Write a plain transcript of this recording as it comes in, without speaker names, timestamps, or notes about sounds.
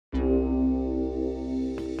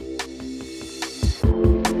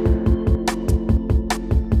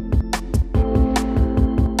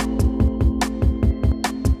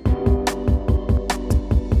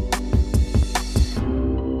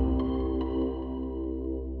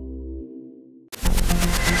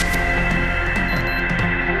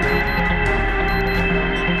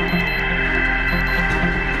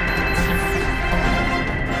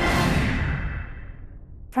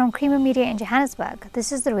Media in Johannesburg,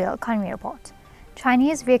 this is the Real Economy Report.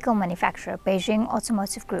 Chinese vehicle manufacturer Beijing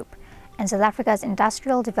Automotive Group and South Africa's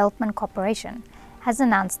Industrial Development Corporation has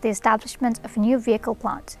announced the establishment of a new vehicle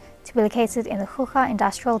plant to be located in the Coega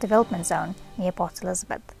Industrial Development Zone near Port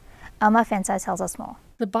Elizabeth. Irma Fensa tells us more.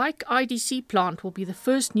 The Bike IDC plant will be the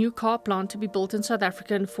first new car plant to be built in South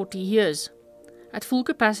Africa in 40 years. At full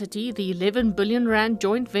capacity, the 11 billion rand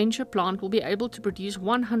joint venture plant will be able to produce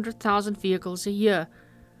 100,000 vehicles a year.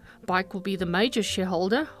 Bike will be the major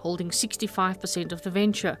shareholder, holding 65% of the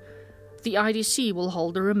venture. The IDC will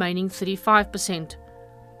hold the remaining 35%.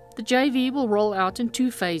 The JV will roll out in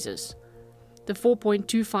two phases. The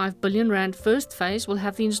 4.25 billion rand first phase will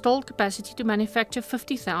have the installed capacity to manufacture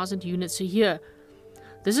 50,000 units a year.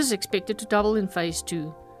 This is expected to double in phase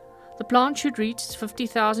 2. The plant should reach its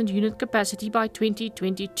 50,000 unit capacity by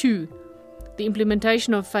 2022. The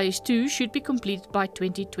implementation of phase 2 should be completed by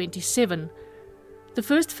 2027. The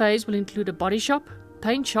first phase will include a body shop,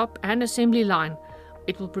 paint shop and assembly line.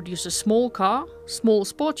 It will produce a small car, small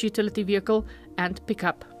sports utility vehicle and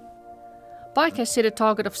pickup. Bike has set a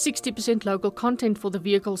target of 60% local content for the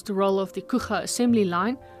vehicles to roll off the Coega assembly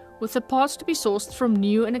line, with the parts to be sourced from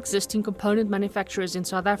new and existing component manufacturers in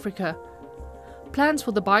South Africa. Plans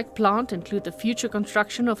for the Bike plant include the future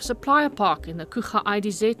construction of a supplier park in the Coega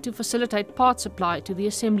IDZ to facilitate part supply to the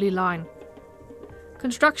assembly line.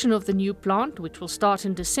 Construction of the new plant, which will start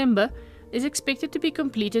in December, is expected to be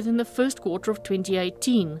completed in the first quarter of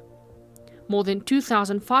 2018. More than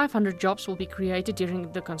 2,500 jobs will be created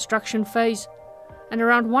during the construction phase, and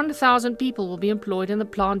around 1,000 people will be employed in the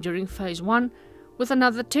plant during phase 1, with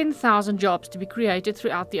another 10,000 jobs to be created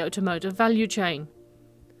throughout the automotive value chain.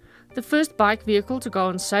 The first bike vehicle to go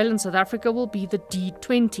on sale in South Africa will be the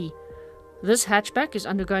D20. This hatchback is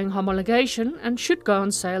undergoing homologation and should go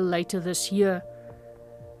on sale later this year.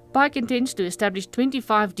 Bike intends to establish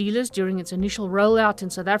 25 dealers during its initial rollout in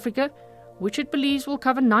South Africa, which it believes will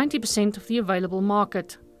cover 90% of the available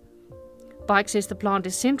market. Bike says the plant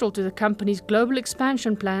is central to the company's global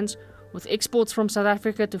expansion plans, with exports from South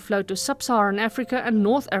Africa to flow to Sub-Saharan Africa and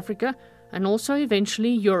North Africa, and also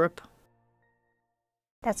eventually Europe.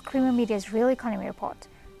 That's Coega Media's Real Economy Report.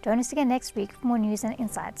 Join us again next week for more news and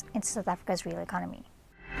insights into South Africa's real economy.